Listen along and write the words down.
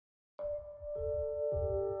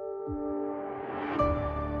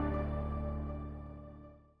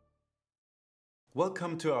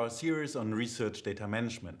Welcome to our series on research data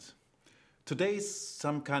management. Today's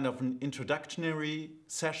some kind of an introductory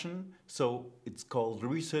session, so it's called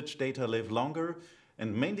Research Data Live Longer,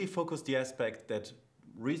 and mainly focus the aspect that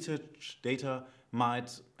research data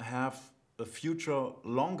might have a future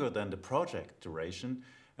longer than the project duration,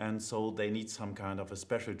 and so they need some kind of a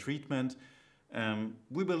special treatment.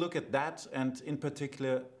 We will look at that, and in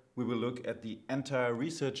particular we will look at the entire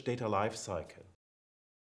research data lifecycle.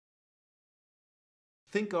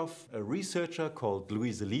 Think of a researcher called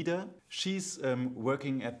Luise. She's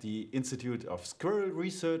working at the Institute of Squirrel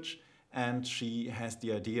Research, and she has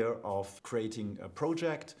the idea of creating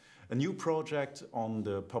a new project on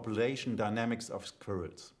the population dynamics of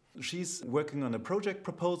squirrels. She's working on a project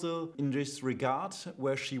proposal in this regard,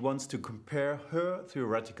 where she wants to compare her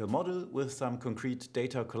theoretical model with some concrete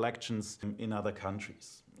data collections in other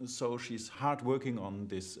countries. So she's hard working on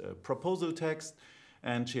this proposal text,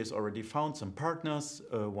 and she has already found some partners,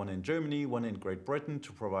 one in Germany, one in Great Britain,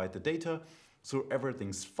 to provide the data. So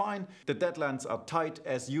everything's fine. The deadlines are tight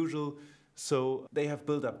as usual. So they have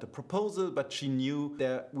built up the proposal, but she knew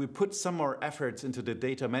that we put some more efforts into the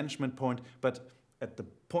data management point, but at the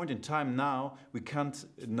point in time now, we can't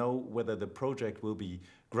know whether the project will be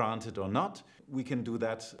granted or not. We can do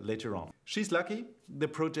that later on. She's lucky, the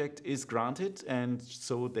project is granted, and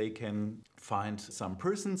so they can find some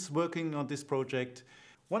persons working on this project.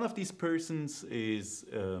 One of these persons is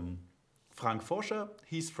Frank Forscher.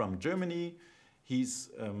 He's from Germany.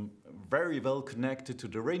 He's very well connected to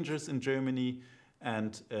the rangers in Germany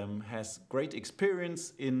and has great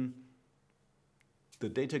experience in the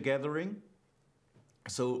data gathering.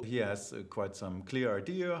 So he has quite some clear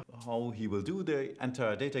idea how he will do the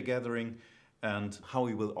entire data gathering and how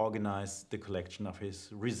he will organize the collection of his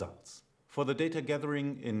results. For the data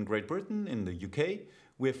gathering in Great Britain, in the UK,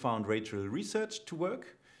 we have found Rachel Research to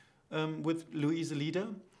work with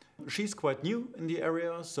Luise. She's quite new in the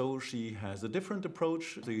area, so she has a different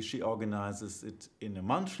approach. So she organizes it in a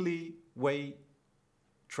monthly way,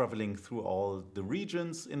 traveling through all the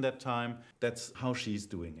regions in that time. That's how she's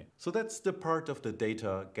doing it. So that's the part of the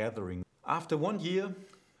data gathering. After 1 year,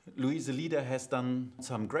 Luise has done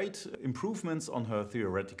some great improvements on her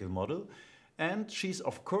theoretical model, and she's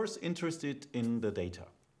of course interested in the data.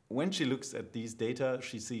 When she looks at these data,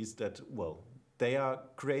 she sees that, well, they are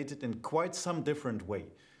created in quite some different way.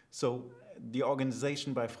 So the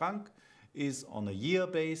organization by Frank is on a year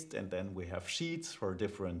based, and then we have sheets for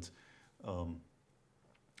different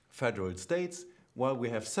federal states, while we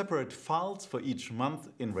have separate files for each month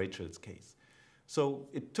in Rachel's case. So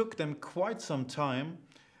it took them quite some time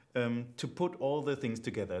to put all the things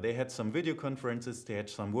together. They had some video conferences, they had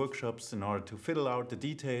some workshops in order to fill out the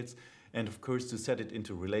details, and of course to set it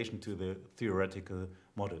into relation to the theoretical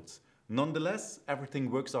models. Nonetheless,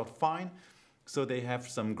 everything works out fine, so they have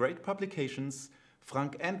some great publications.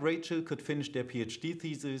 Frank and Rachel could finish their PhD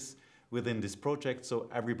thesis within this project, so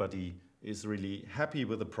everybody is really happy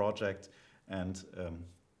with the project, and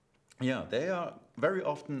they are very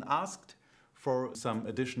often asked for some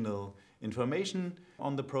additional information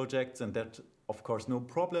on the projects, and that of course no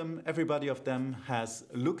problem. Everybody of them has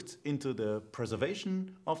looked into the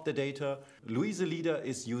preservation of the data. Luise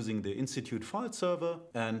is using the Institute file server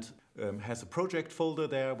and has a project folder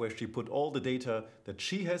there where she put all the data that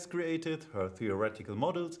she has created, her theoretical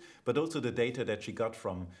models, but also the data that she got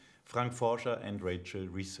from Frank Forscher and Rachel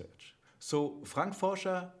Research. So Frank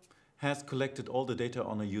Forscher has collected all the data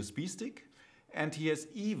on a USB stick, and he has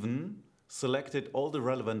even selected all the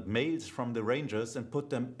relevant mails from the rangers and put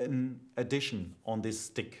them in addition on this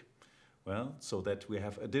stick. Well, so that we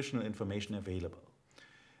have additional information available.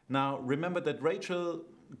 Now, remember that Rachel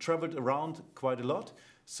traveled around quite a lot,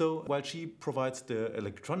 so while she provides the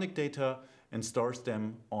electronic data and stores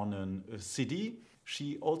them on a CD,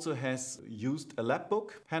 she also has used a lab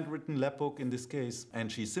book, handwritten lab book in this case, and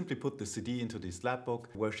she simply put the CD into this lab book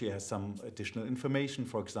where she has some additional information,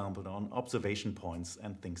 for example, on observation points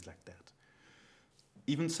and things like that.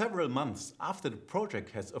 Even several months after the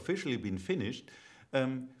project has officially been finished,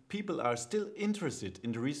 people are still interested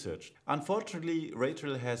in the research. Unfortunately,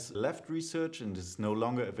 Rachel has left research and is no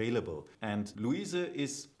longer available. And Luise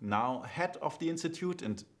is now head of the institute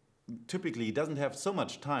and typically doesn't have so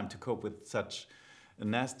much time to cope with such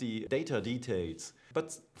nasty data details.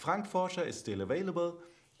 But Frank Forscher is still available,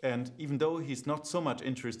 and even though he's not so much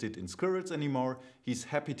interested in squirrels anymore, he's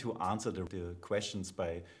happy to answer the questions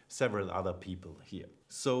by several other people here.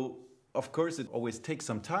 So, of course, it always takes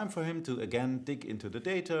some time for him to again dig into the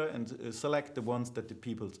data and select the ones that the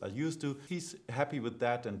people are used to. He's happy with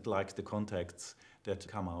that and likes the contacts that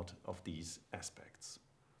come out of these aspects.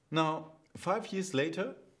 Now, 5 years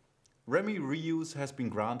later, Remy Reuse has been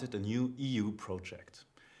granted a new EU project.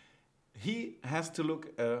 He has to look,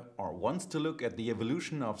 or wants to look at the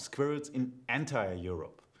evolution of squirrels in entire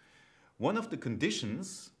Europe. One of the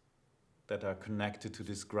conditions that are connected to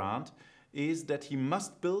this grant is that he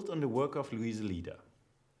must build on the work of Luise.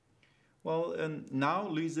 Well, now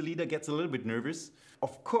Luise gets a little bit nervous.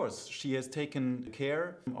 Of course, she has taken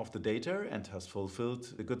care of the data and has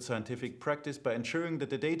fulfilled the good scientific practice by ensuring that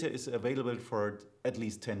the data is available for at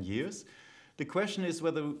least 10 years. The question is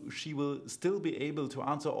whether she will still be able to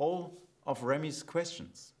answer all of Remy's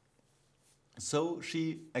questions. So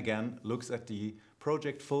she again looks at the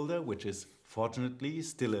project folder, which is fortunately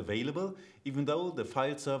still available, even though the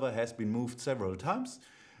file server has been moved several times.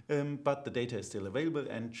 But the data is still available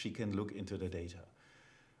and she can look into the data.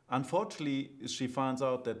 Unfortunately, she finds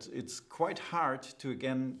out that it's quite hard to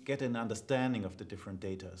again get an understanding of the different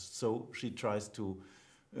data. So she tries to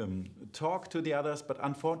talk to the others, but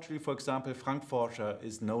unfortunately, for example, Frank Forscher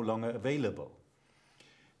is no longer available.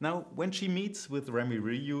 Now, when she meets with Remy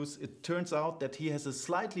Reuse, it turns out that he has a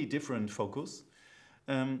slightly different focus.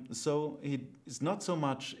 So he is not so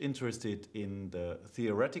much interested in the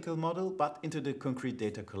theoretical model, but into the concrete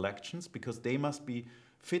data collections, because they must be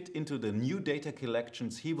fit into the new data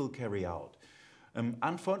collections he will carry out.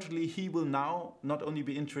 Unfortunately, he will now not only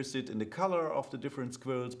be interested in the color of the different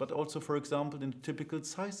squirrels, but also, for example, in the typical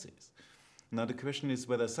sizes. Now the question is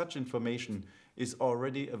whether such information is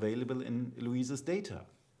already available in Luise's data.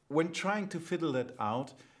 When trying to fiddle that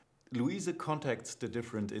out, Luise contacts the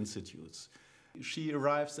different institutes. She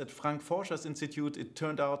arrives at Frank Forscher's institute. It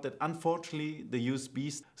turned out that unfortunately the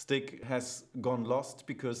USB stick has gone lost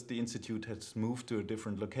because the institute has moved to a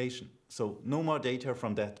different location. So no more data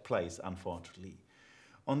from that place, unfortunately.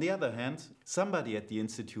 On the other hand, somebody at the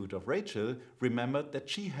Institute of Rachel remembered that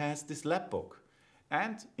she has this lab book.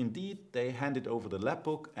 And indeed, they handed over the lab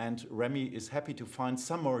book, and Remy is happy to find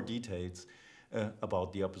some more details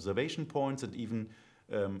about the observation points and even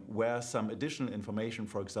where some additional information,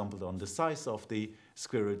 for example, on the size of the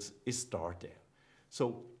squirrels is stored there.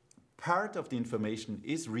 So part of the information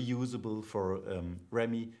is reusable for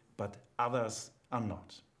Remy, but others are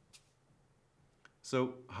not.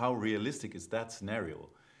 So how realistic is that scenario?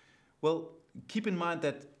 Well, keep in mind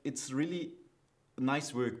that it's really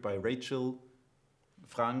nice work by Rachel,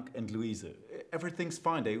 Frank and Luise. Everything's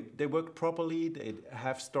fine. They worked properly. They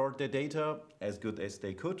have stored their data as good as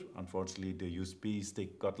they could. Unfortunately, the USB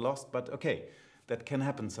stick got lost, but okay, that can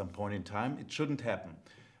happen some point in time. It shouldn't happen.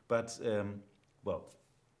 But, well,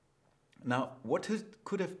 now what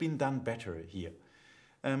could have been done better here?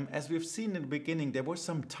 As we've seen in the beginning, there was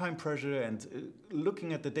some time pressure, and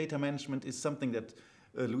looking at the data management is something that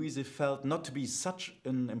Luise felt not to be such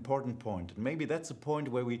an important point. And maybe that's a point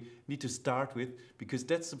where we need to start with, because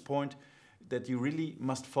that's the point that you really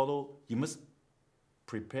must follow. You must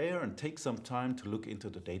prepare and take some time to look into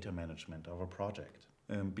the data management of a project,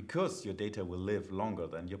 because your data will live longer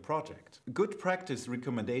than your project. A good practice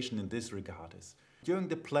recommendation in this regard is, during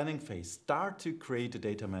the planning phase, start to create a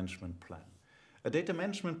data management plan. A data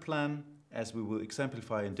management plan, as we will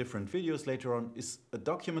exemplify in different videos later on, is a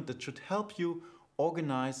document that should help you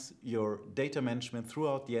organize your data management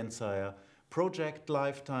throughout the entire project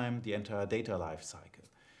lifetime, the entire data life cycle.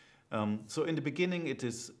 So in the beginning it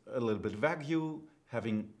is a little bit vague,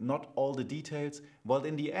 having not all the details, while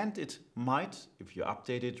in the end it might, if you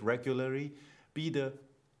update it regularly, be the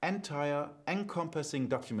entire encompassing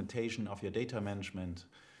documentation of your data management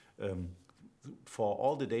for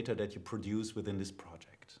all the data that you produce within this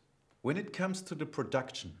project. When it comes to the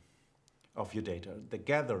production of your data, the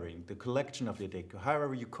gathering, the collection of your data,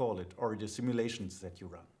 however you call it, or the simulations that you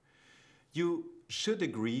run, you should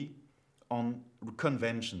agree on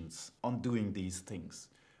conventions on doing these things.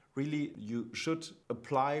 Really, you should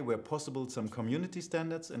apply, where possible, some community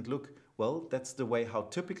standards and look, well, that's the way how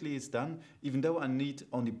typically it's done. Even though I need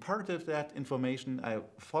only part of that information, I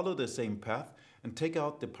follow the same path and take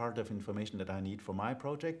out the part of information that I need for my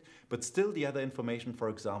project, but still the other information, for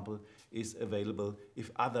example, is available if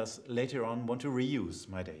others later on want to reuse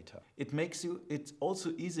my data. It's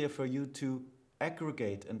also easier for you to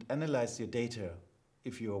aggregate and analyze your data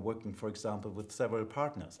if you are working, for example, with several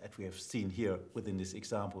partners, as we have seen here within this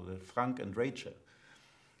example with Frank and Rachel.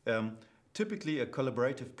 Typically, a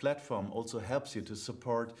collaborative platform also helps you to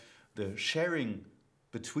support the sharing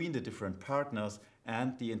between the different partners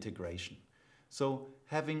and the integration. So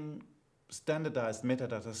having standardized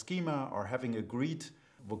metadata schema or having agreed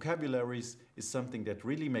vocabularies is something that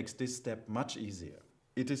really makes this step much easier.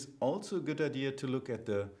 It is also a good idea to look at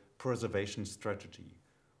the preservation strategy.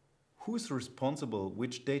 Who's responsible,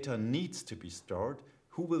 which data needs to be stored,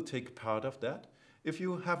 who will take part of that, If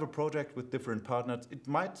you have a project with different partners, it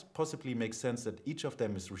might possibly make sense that each of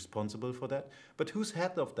them is responsible for that. But who's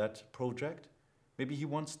head of that project? Maybe he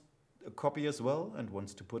wants a copy as well and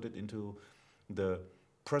wants to put it into the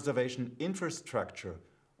preservation infrastructure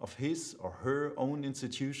of his or her own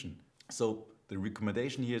institution. So the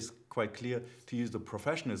recommendation here is quite clear to use the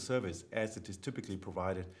professional service as it is typically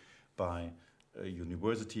provided by a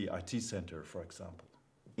university IT center, for example.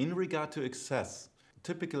 In regard to access,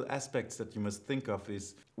 typical aspects that you must think of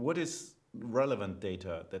is what is relevant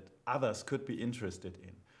data that others could be interested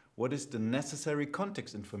in? What is the necessary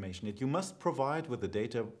context information that you must provide with the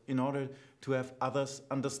data in order to have others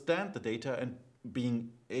understand the data and being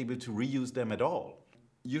able to reuse them at all?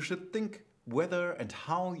 You should think whether and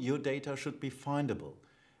how your data should be findable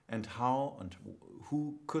and how and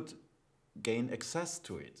who could gain access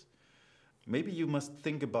to it. Maybe you must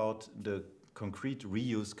think about the concrete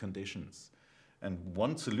reuse conditions. And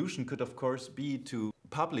one solution could, of course, be to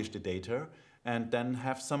publish the data and then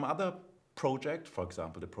have some other project, for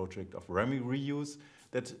example, the project of Remy reuse,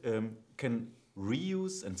 that can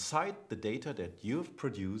reuse and cite the data that you've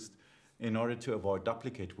produced in order to avoid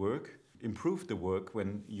duplicate work, improve the work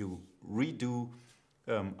when you redo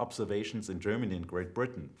observations in Germany and Great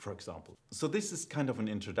Britain, for example. So this is kind of an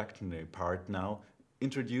introductory part now,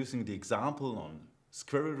 introducing the example on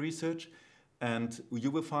squirrel research, and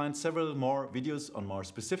you will find several more videos on more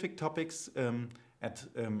specific topics at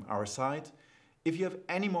our site. If you have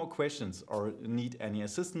any more questions or need any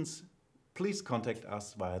assistance, please contact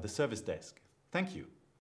us via the service desk. Thank you.